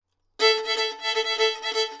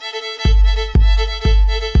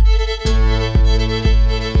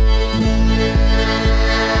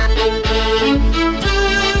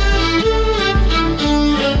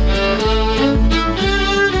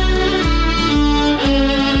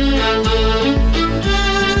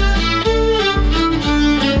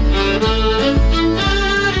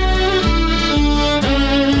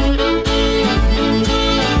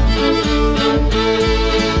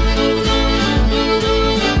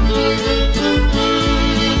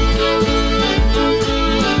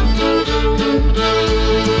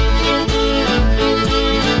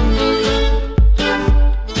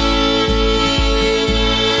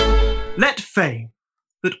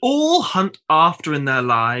hunt after in their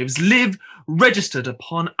lives, live registered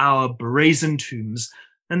upon our brazen tombs,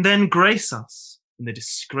 and then grace us in the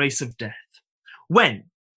disgrace of death. When,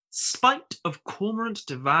 spite of cormorant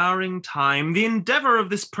devouring time, the endeavour of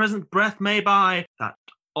this present breath may buy that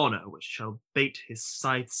honour which shall bait his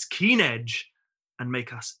scythe's keen edge, and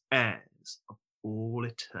make us heirs of all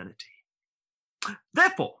eternity.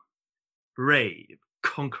 Therefore, brave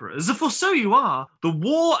conquerors, for so you are, the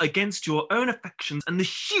war against your own affections and the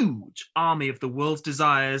huge army of the world's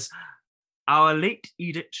desires, our late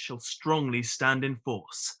edict shall strongly stand in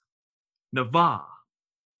force. Navarre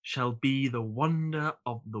shall be the wonder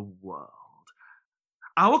of the world.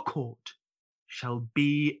 Our court shall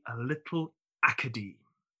be a little academe,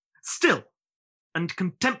 still and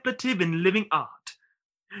contemplative in living art.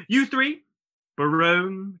 You three,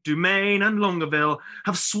 Barone, Dumaine, and Longueville,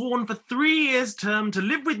 have sworn for 3 years' term to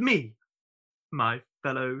live with me, my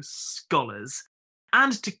fellow scholars,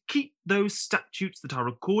 and to keep those statutes that are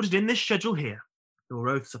recorded in this schedule here. Your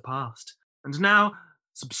oaths are passed, and now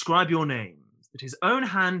subscribe your names, that his own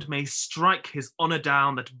hand may strike his honour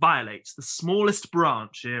down that violates the smallest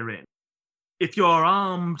branch herein. If you are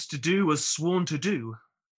armed to do as sworn to do,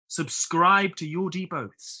 subscribe to your deep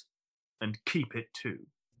oaths, and keep it too.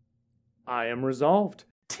 I am resolved.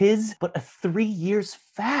 'Tis but a 3 years'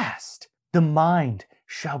 fast. The mind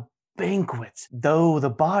shall banquet, though the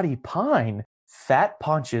body pine. Fat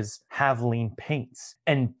paunches have lean paints,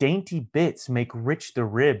 and dainty bits make rich the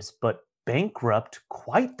ribs, but bankrupt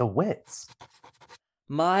quite the wits.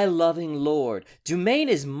 My loving lord, Dumaine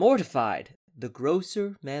is mortified. The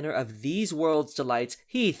grosser manner of these world's delights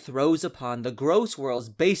he throws upon the gross world's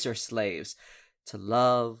baser slaves. To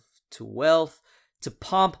love, to wealth, to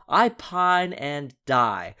pomp, I pine and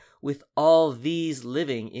die, with all these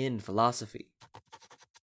living in philosophy.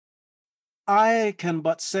 I can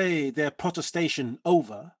but say their protestation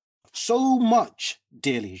over. So much,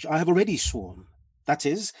 dear liege, I have already sworn. That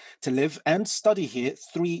is, to live and study here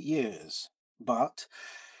 3 years. But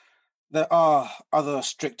there are other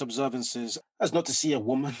strict observances, as not to see a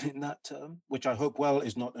woman in that term, which I hope well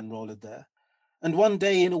is not enrolled there, and 1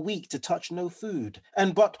 day in a week to touch no food,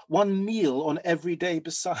 and but 1 meal on every day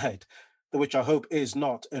beside, the which I hope is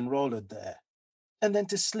not enrolled there, and then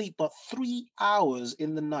to sleep but 3 hours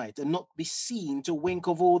in the night, and not be seen to wink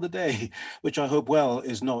of all the day, which I hope well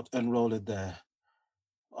is not enrolled there.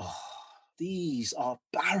 Oh, these are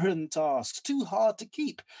barren tasks, too hard to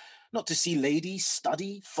keep. Not to see ladies,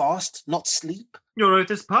 study, fast, not sleep. Your oath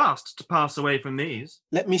is passed to pass away from these.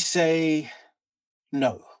 Let me say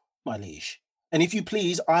no, my liege. And if you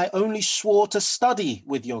please, I only swore to study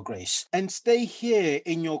with your grace, and stay here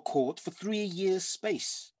in your court for 3 years'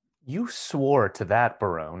 space. You swore to that,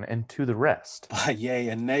 Barone, and to the rest. By yea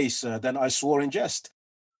and nay, sir, then I swore in jest.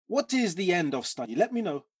 What is the end of study? Let me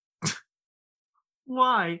know.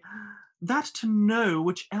 Why, that to know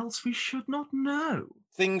which else we should not know.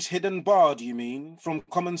 Things hidden barred, you mean, from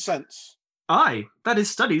common sense? Aye, that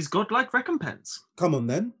is study's godlike recompense. Come on,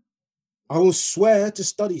 then. I will swear to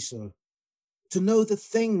study, sir. To know the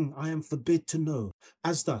thing I am forbid to know,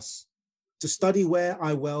 as thus, to study where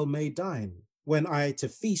I well may dine, when I to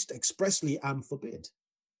feast expressly am forbid,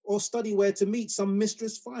 or study where to meet some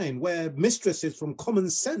mistress fine, where mistresses from common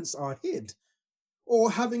sense are hid,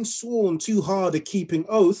 or having sworn too hard a keeping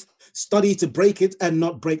oath, study to break it and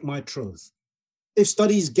not break my troth. If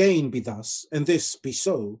study's gain be thus, and this be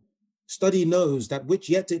so, study knows that which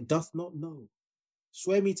yet it doth not know.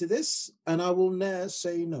 Swear me to this, and I will ne'er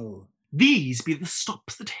say no. These be the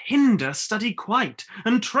stops that hinder study quite,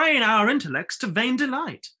 and train our intellects to vain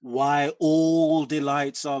delight. Why, all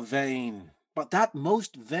delights are vain, but that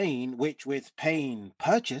most vain which with pain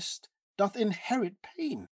purchased doth inherit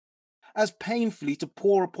pain. As painfully to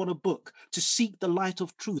pore upon a book, to seek the light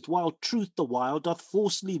of truth, while truth the while doth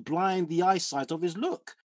forcefully blind the eyesight of his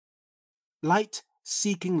look. Light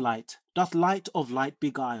seeking light, doth light of light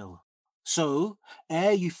beguile. So,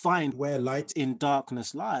 ere you find where light in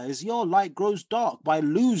darkness lies, your light grows dark by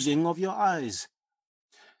losing of your eyes.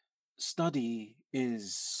 Study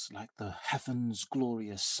is like the heaven's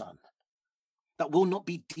glorious sun, that will not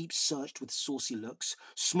be deep searched with saucy looks,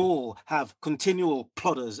 small have continual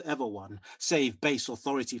plodders ever won, save base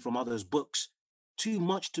authority from others' books. Too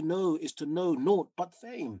much to know is to know naught but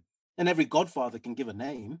fame, and every godfather can give a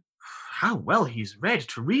name. How well he's read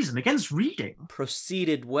to reason against reading.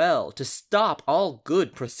 Proceeded well, to stop all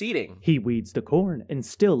good proceeding. He weeds the corn, and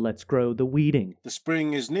still lets grow the weeding. The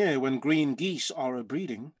spring is near when green geese are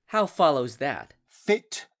a-breeding. How follows that?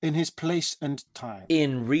 Fit in his place and time.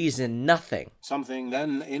 In reason nothing. Something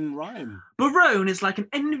then in rhyme. Barone is like an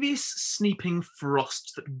envious sneaping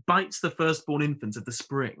frost that bites the firstborn infants of the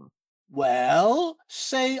spring. Well,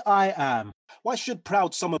 say I am. Why should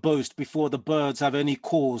proud summer boast before the birds have any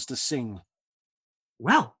cause to sing?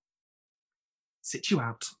 Well, sit you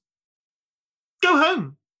out. Go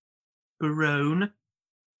home, Barone.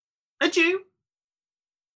 Adieu.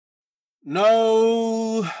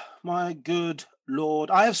 No, my good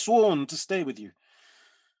lord, I have sworn to stay with you.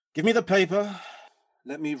 Give me the paper,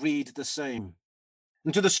 let me read the same.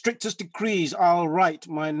 And to the strictest decrees I'll write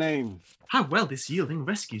my name. How well this yielding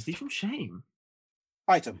rescues thee from shame.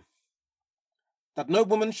 Item, that no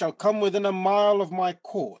woman shall come within a mile of my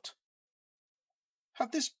court.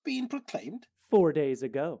 Have this been proclaimed? 4 days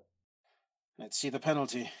ago. Let's see the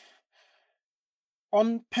penalty.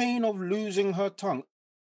 On pain of losing her tongue.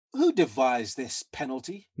 Who devised this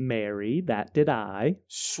penalty? Mary, that did I,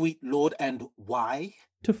 Sweet lord, and why?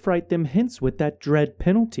 to fright them hence with that dread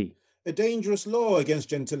penalty. A dangerous law against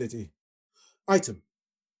gentility. Item,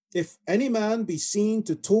 if any man be seen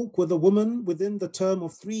to talk with a woman within the term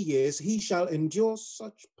of 3 years, he shall endure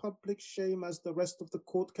such public shame as the rest of the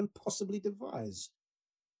court can possibly devise.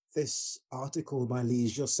 This article, my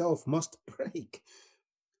liege, yourself must break.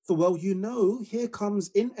 For well you know, here comes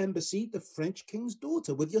in embassy the French king's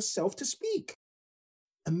daughter with yourself to speak.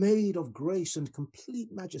 A maid of grace and complete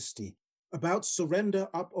majesty, about surrender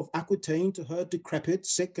up of Aquitaine to her decrepit,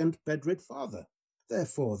 sick, and bedrid father.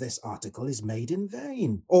 Therefore this article is made in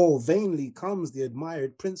vain, or vainly comes the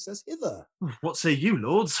admired princess hither. What say you,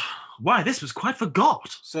 lords? Why, this was quite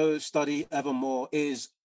forgot. So study evermore is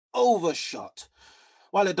overshot.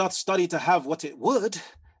 While it doth study to have what it would,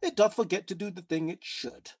 it doth forget to do the thing it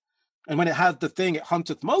should. And when it hath the thing it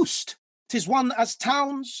hunteth most, 'tis one as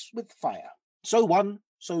towns with fire. So won,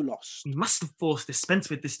 so lost. We must of force dispense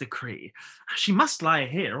with this decree. She must lie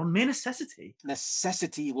here on mere necessity.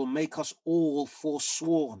 Necessity will make us all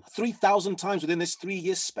forsworn 3,000 times within this 3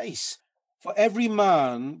 years' space. For every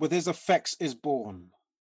man with his effects is born,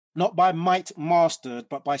 not by might mastered,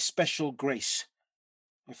 but by special grace.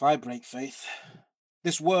 If I break faith,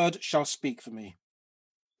 this word shall speak for me.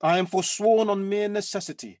 I am forsworn on mere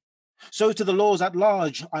necessity. So to the laws at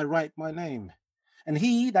large I write my name. And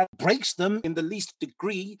he that breaks them in the least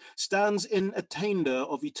degree stands in attainder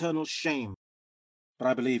of eternal shame. But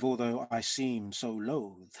I believe, although I seem so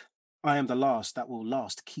loath, I am the last that will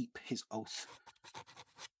last keep his oath.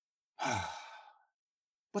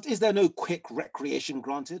 But is there no quick recreation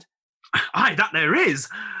granted? Aye, that there is.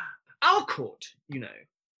 Our court, you know,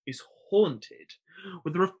 is haunted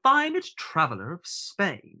with the refined traveller of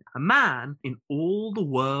Spain, a man in all the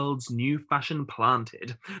world's new fashion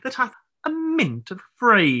planted, that hath a mint of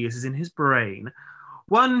phrases in his brain,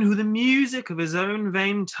 one who the music of his own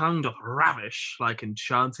vain tongue doth ravish like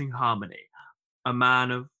enchanting harmony, a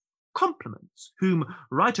man of compliments, whom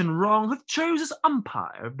right and wrong hath chose as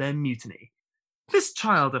umpire of their mutiny. This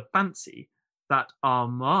child of fancy, that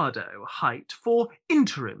Armado hight, for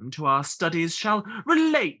interim to our studies, shall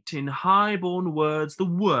relate in high-born words the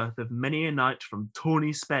worth of many a knight from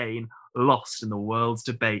tawny Spain, lost in the world's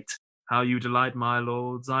debate. How you delight, my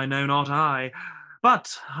lords, I know not I,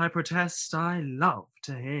 but I protest I love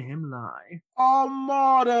to hear him lie.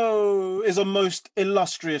 Armado is a most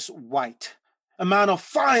illustrious wight, a man of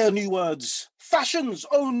fire, new words, fashion's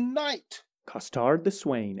own knight. Costard the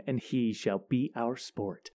swain, and he shall be our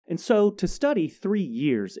sport. And so to study 3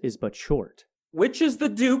 years is but short. Which is the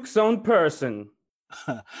Duke's own person?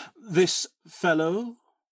 This fellow,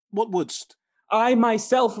 what wouldst? I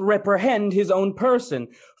myself reprehend his own person,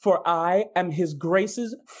 for I am his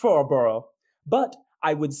Grace's Forborough. But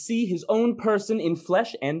I would see his own person in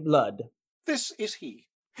flesh and blood. This is he.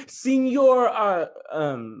 Signor,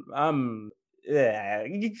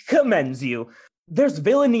 commends you. There's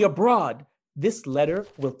villainy abroad. This letter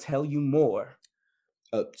will tell you more.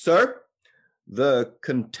 Sir, the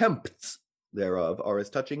contempts thereof are as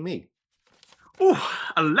touching me. Ooh,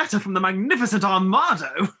 a letter from the magnificent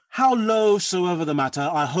Armado! How low soever the matter,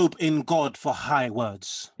 I hope in God for high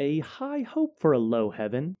words. A high hope for a low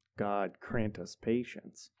heaven. God grant us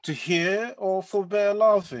patience. To hear or forbear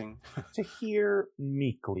laughing? To hear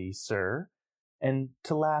meekly, sir, and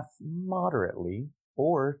to laugh moderately,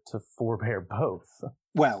 or to forbear both.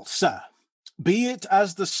 Well, sir, be it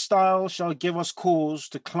as the style shall give us cause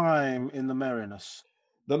to climb in the merriness.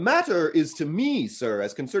 The matter is to me, sir,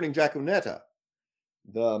 as concerning Jacunetta.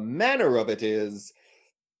 The manner of it is,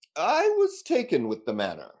 I was taken with the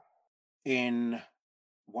manner. In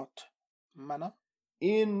what manner?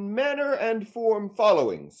 In manner and form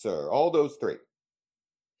following, sir, all those three.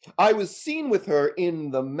 I was seen with her in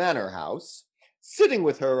the manor house, sitting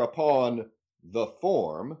with her upon the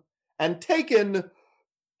form, and taken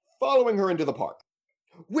following her into the park,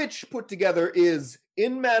 which put together is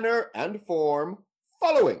in manner and form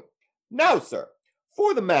following. Now, sir,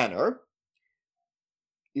 for the manner,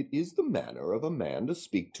 it is the manner of a man to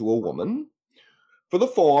speak to a woman. For the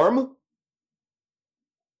form,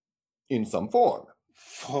 in some form.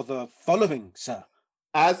 For the following, sir.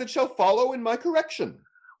 As it shall follow in my correction.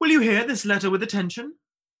 Will you hear this letter with attention?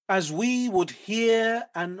 As we would hear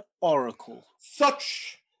an oracle.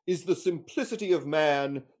 Such is the simplicity of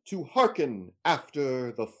man to hearken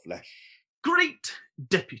after the flesh. Great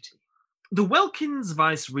deputy, the Welkins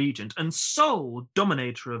vice-regent and sole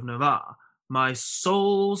dominator of Navarre, my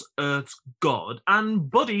soul's earth's god and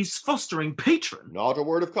body's fostering patron. Not a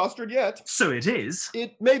word of costard yet. So it is.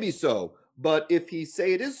 It may be so, but if he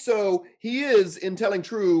say it is so, he is, in telling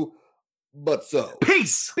true, but so.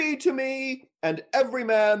 Peace! Be to me, and every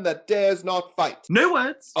man that dares not fight. No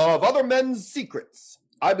words. Of other men's secrets,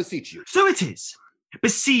 I beseech you. So it is.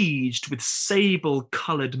 Besieged with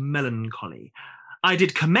sable-coloured melancholy, I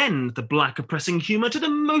did commend the black oppressing humour to the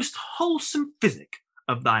most wholesome physic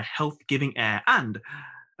of thy health-giving air, and,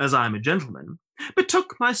 as I am a gentleman,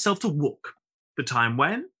 betook myself to walk, the time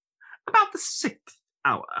when, about the 6th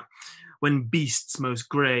hour, when beasts most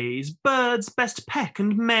graze, birds best peck,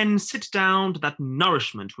 and men sit down to that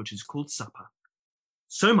nourishment which is called supper.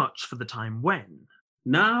 So much for the time when.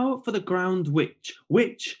 Now for the ground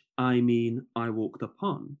which, I mean, I walked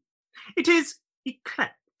upon. It is yclept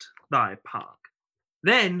thy park.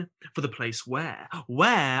 Then for the place where,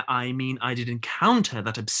 I mean, I did encounter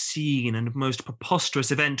that obscene and most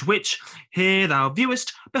preposterous event which here thou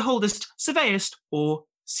viewest, beholdest, surveyest, or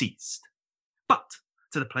seest. But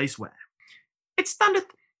to the place where it standeth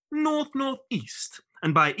north-northeast,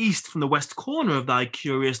 and by east from the west corner of thy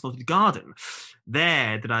curious noted garden,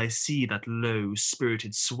 there did I see that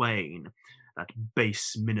low-spirited swain, that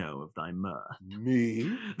base minnow of thy mirth.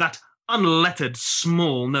 Me? That unlettered,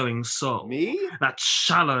 small, knowing soul. Me? That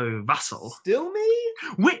shallow vassal. Still me?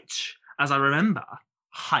 Which, as I remember,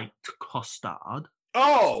 hight Costard.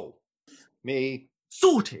 Oh! Me.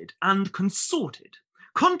 Sorted and consorted,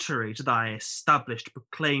 contrary to thy established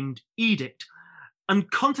proclaimed edict, and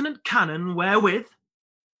continent canon wherewith,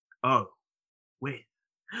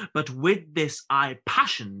 but with this I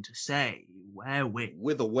passion to say, wherewith.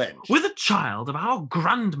 With a wench. With a child of our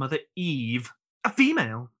grandmother Eve, a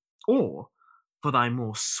female, or, for thy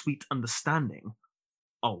more sweet understanding,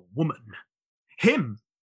 a woman. Him,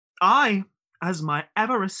 I, as my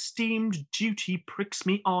ever-esteemed duty pricks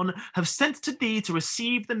me on, have sent to thee to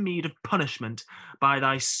receive the meed of punishment by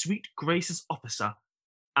thy sweet grace's officer,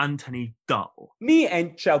 Anthony Dull. Me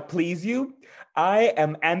and shall please you. I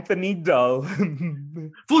am Anthony Dull.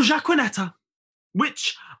 For Jaquenetta,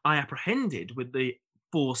 which I apprehended with the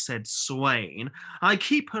foresaid swain, I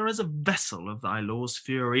keep her as a vessel of thy law's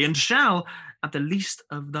fury, and shall, at the least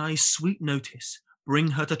of thy sweet notice,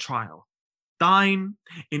 bring her to trial. Thine,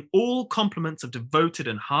 in all compliments of devoted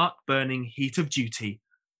and heart-burning heat of duty,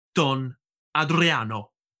 Don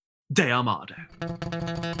Adriano de Amado.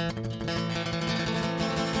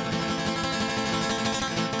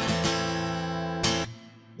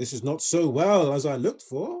 This is not so well as I looked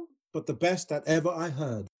for, but the best that ever I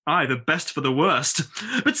heard. Aye, the best for the worst.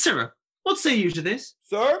 But, Sirrah, what say you to this?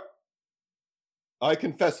 Sir, I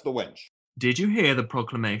confess the wench. Did you hear the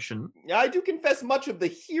proclamation? I do confess much of the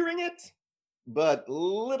hearing it, but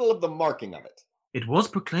little of the marking of it. It was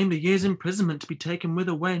proclaimed a year's imprisonment to be taken with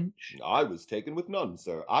a wench. I was taken with none,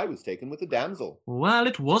 sir. I was taken with a damsel. Well,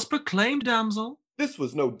 it was proclaimed, damsel. This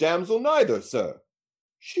was no damsel neither, sir.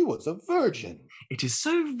 She was a virgin. It is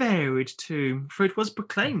so varied, too, for it was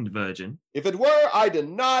proclaimed virgin. If it were, I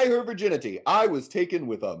deny her virginity. I was taken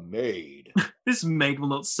with a maid. This maid will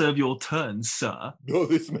not serve your turn, sir. No,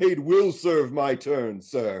 this maid will serve my turn,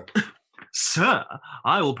 sir. Sir,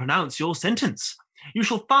 I will pronounce your sentence. You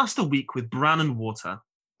shall fast a week with bran and water.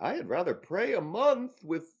 I had rather pray a month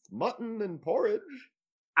with mutton and porridge.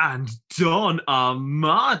 And Don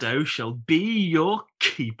Armado shall be your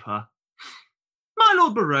keeper. My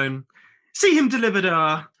Lord Barone, see him delivered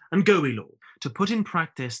and go we, Lord, to put in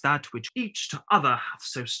practice that which each to other hath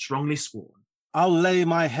so strongly sworn. I'll lay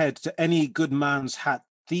my head to any good man's hat.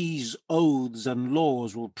 These oaths and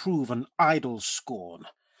laws will prove an idle scorn.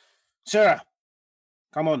 Sirrah,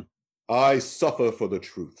 come on. I suffer for the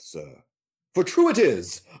truth, sir. For true it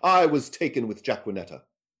is, I was taken with Jaquenetta,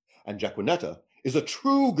 and Jaquenetta is a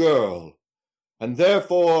true girl, and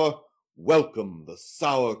therefore welcome the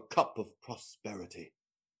sour cup of prosperity.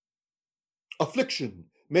 Affliction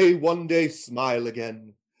may one day smile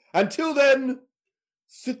again, and till then,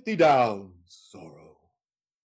 sit thee down, sorrow.